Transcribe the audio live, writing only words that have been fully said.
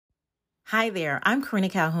Hi there, I'm Karina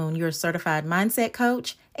Calhoun, your certified mindset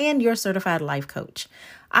coach and your certified life coach.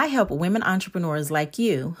 I help women entrepreneurs like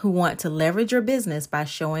you who want to leverage your business by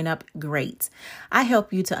showing up great. I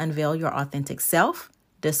help you to unveil your authentic self,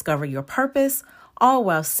 discover your purpose, all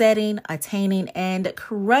while setting, attaining, and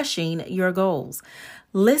crushing your goals.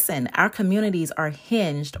 Listen, our communities are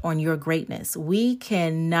hinged on your greatness. We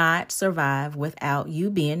cannot survive without you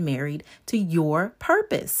being married to your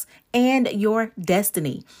purpose and your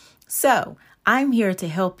destiny. So, I'm here to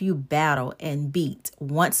help you battle and beat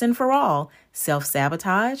once and for all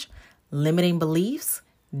self-sabotage, limiting beliefs,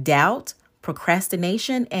 doubt,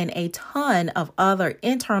 procrastination, and a ton of other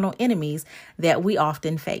internal enemies that we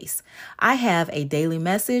often face. I have a daily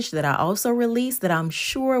message that I also release that I'm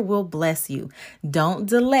sure will bless you. Don't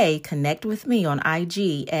delay. Connect with me on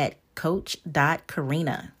IG at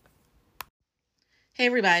coach.karina. Hey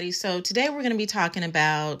everybody. So today we're going to be talking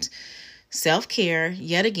about self-care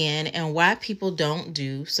yet again and why people don't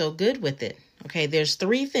do so good with it. Okay, there's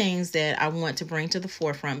 3 things that I want to bring to the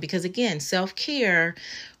forefront because again, self-care,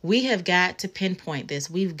 we have got to pinpoint this.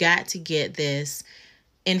 We've got to get this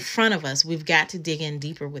in front of us. We've got to dig in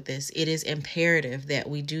deeper with this. It is imperative that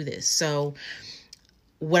we do this. So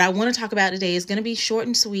what I want to talk about today is going to be short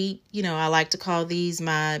and sweet. You know, I like to call these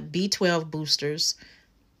my B12 boosters,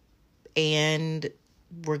 and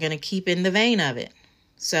we're going to keep in the vein of it.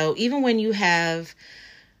 So even when you have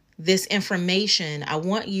this information, I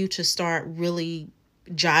want you to start really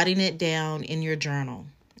jotting it down in your journal.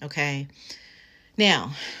 Okay.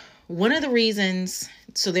 Now, one of the reasons,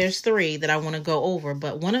 so there's 3 that I want to go over,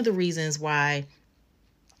 but one of the reasons why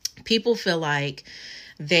people feel like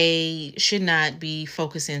they should not be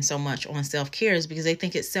focusing so much on self-care is because they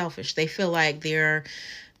think it's selfish. They feel like they're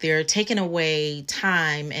taking away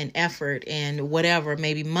time and effort and whatever,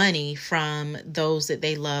 maybe money from those that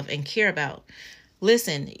they love and care about.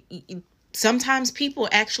 Listen, sometimes people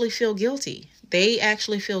actually feel guilty. They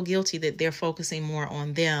actually feel guilty that they're focusing more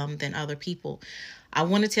on them than other people. I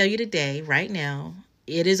want to tell you today, right now,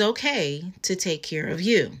 it is okay to take care of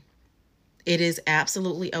you. It is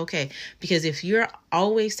absolutely okay. Because if you're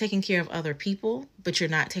always taking care of other people, but you're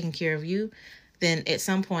not taking care of you, then at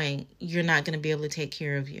some point you're not going to be able to take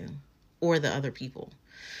care of you or the other people.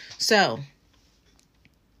 So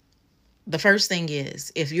the first thing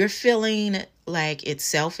is, if you're feeling like it's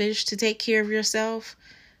selfish to take care of yourself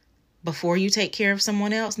before you take care of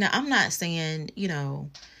someone else. Now, I'm not saying,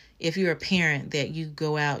 if you're a parent that you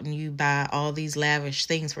go out and you buy all these lavish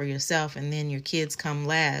things for yourself and then your kids come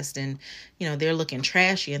last and, they're looking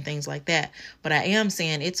trashy and things like that. But I am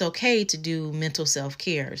saying it's okay to do mental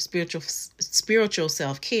self-care, spiritual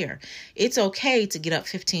self-care. It's okay to get up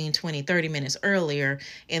 15, 20, 30 minutes earlier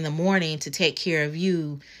in the morning to take care of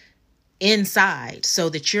you inside so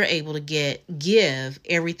that you're able to give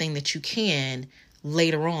everything that you can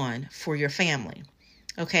later on for your family.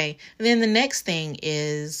 Okay. And then the next thing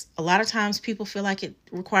is a lot of times people feel like it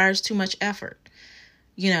requires too much effort.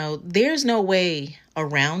 There's no way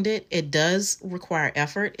around it. It does require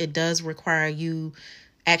effort. It does require you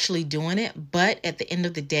actually doing it. But at the end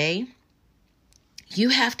of the day, you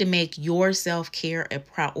have to make your self-care a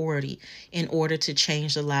priority in order to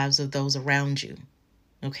change the lives of those around you.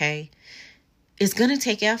 Okay. It's going to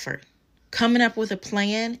take effort. Coming up with a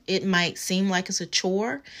plan, it might seem like it's a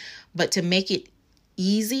chore, but to make it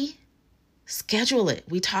easy, schedule it.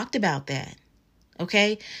 We talked about that.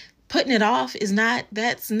 Okay. Putting it off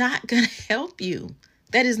that's not going to help you.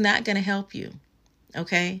 That is not going to help you.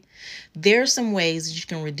 Okay. There are some ways that you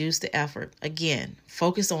can reduce the effort. Again,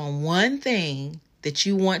 focus on one thing that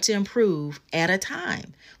you want to improve at a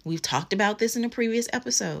time. We've talked about this in a previous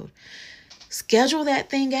episode. Schedule that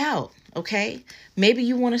thing out. Okay. Maybe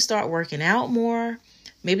you want to start working out more.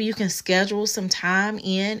 Maybe you can schedule some time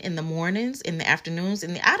in the mornings, in the afternoons,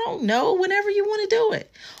 I don't know, whenever you want to do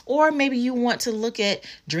it. Or maybe you want to look at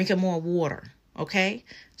drinking more water. Okay.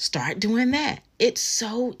 Start doing that. It's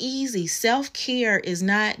so easy. Self-care is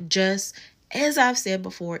not just, as I've said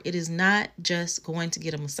before, it is not just going to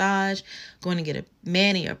get a massage, going to get a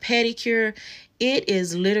mani or pedicure. It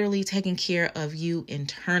is literally taking care of you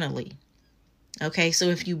internally. Okay, so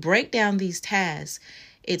if you break down these tasks,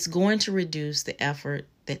 it's going to reduce the effort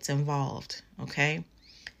that's involved. Okay,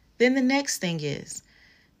 then the next thing is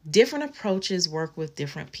different approaches work with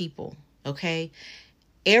different people. Okay,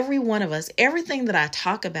 every one of us, everything that I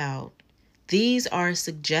talk about, these are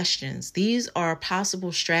suggestions. These are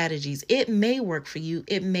possible strategies. It may work for you.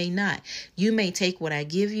 It may not. You may take what I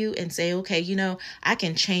give you and say, okay, I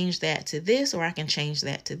can change that to this, or I can change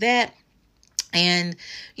that to that. And,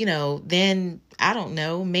 then I don't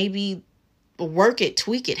know, maybe work it,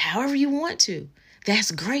 tweak it, however you want to.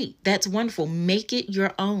 That's great. That's wonderful. Make it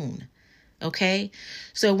your own. Okay.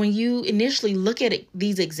 So when you initially look at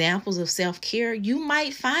these examples of self-care, you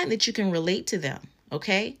might find that you can relate to them.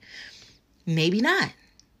 Okay. Maybe not.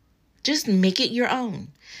 Just make it your own.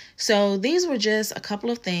 So these were just a couple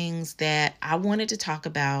of things that I wanted to talk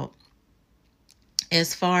about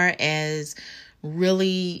as far as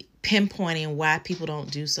really pinpointing why people don't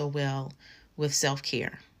do so well with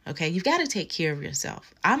self-care. Okay. You've got to take care of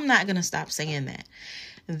yourself. I'm not going to stop saying that.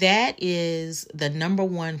 That is the number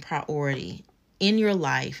one priority in your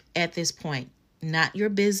life at this point. Not your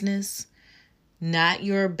business, not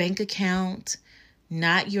your bank account,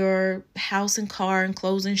 not your house and car and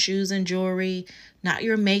clothes and shoes and jewelry, not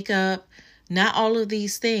your makeup, not all of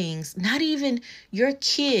these things, not even your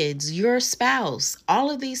kids, your spouse, all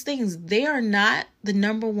of these things. They are not the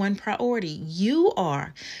number one priority. You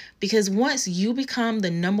are. Because once you become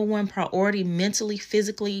the number one priority mentally,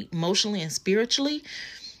 physically, emotionally, and spiritually,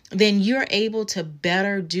 then you're able to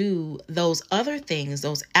better do those other things,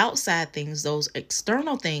 those outside things, those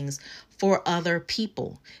external things for other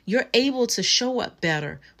people. You're able to show up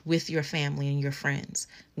better with your family and your friends,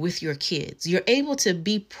 with your kids. You're able to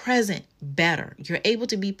be present better. You're able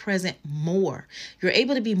to be present more. You're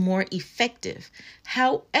able to be more effective.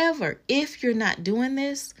 However, if you're not doing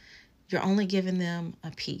this, you're only giving them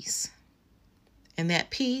a piece. And that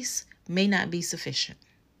piece may not be sufficient.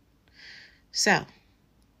 So,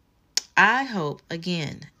 I hope,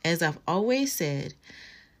 again, as I've always said,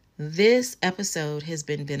 this episode has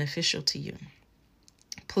been beneficial to you.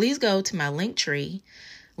 Please go to my Linktree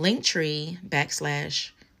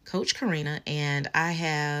 /Coach Karina, and I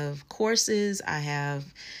have courses, I have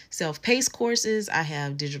self-paced courses, I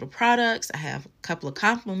have digital products, I have a couple of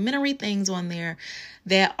complimentary things on there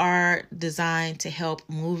that are designed to help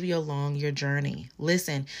move you along your journey.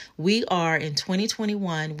 Listen, we are in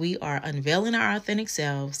 2021, we are unveiling our authentic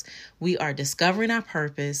selves, we are discovering our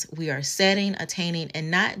purpose, we are setting, attaining,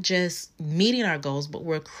 and not just meeting our goals, but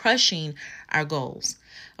we're crushing our goals.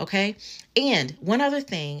 Okay. And one other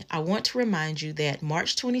thing, I want to remind you that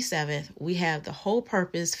March 27th, we have the Whole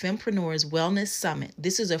Purpose Fempreneurs Wellness Summit.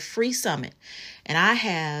 This is a free summit. And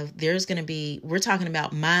we're talking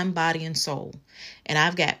about mind, body, and soul. And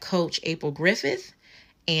I've got Coach April Griffith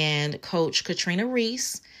and Coach Katrina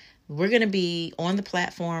Reese. We're going to be on the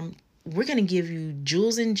platform. We're going to give you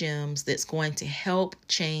jewels and gems that's going to help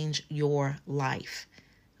change your life.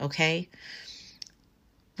 Okay.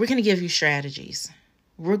 We're going to give you strategies.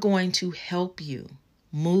 We're going to help you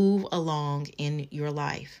move along in your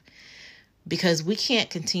life because we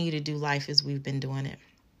can't continue to do life as we've been doing it.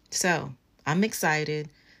 So I'm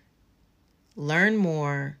excited. Learn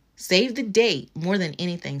more. Save the date. More than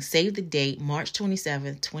anything, save the date, March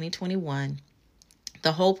 27th, 2021.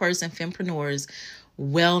 The Whole Person Fempreneurs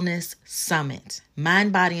Wellness Summit.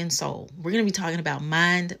 Mind, body, and soul. We're going to be talking about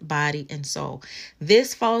mind, body, and soul.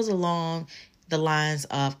 This falls along the lines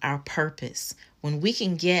of our purpose. When we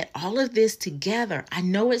can get all of this together, I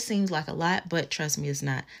know it seems like a lot, but trust me, it's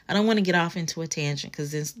not. I don't want to get off into a tangent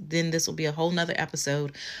because then this will be a whole nother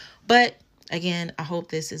episode. But again, I hope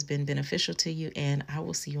this has been beneficial to you, and I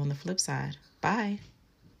will see you on the flip side. Bye.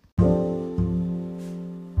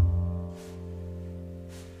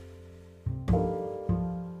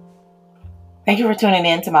 Thank you for tuning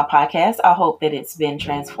in to my podcast. I hope that it's been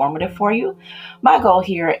transformative for you. My goal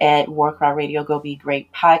here at War Cry Radio Go Be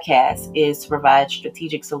Great podcast is to provide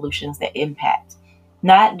strategic solutions that impact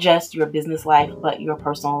not just your business life, but your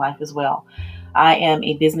personal life as well. I am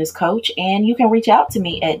a business coach, and you can reach out to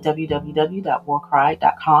me at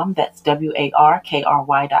www.warcry.com. That's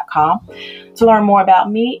WARKRY.com to learn more about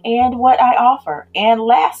me and what I offer. And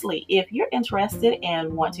lastly, if you're interested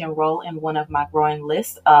and want to enroll in one of my growing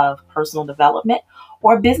list of personal development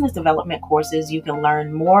or business development courses, you can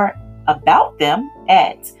learn more about them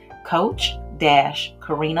at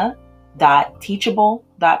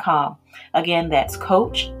coach-karina.teachable.com. Again, that's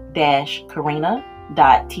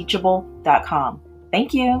coach-karina.teachable.com.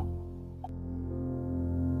 Thank you.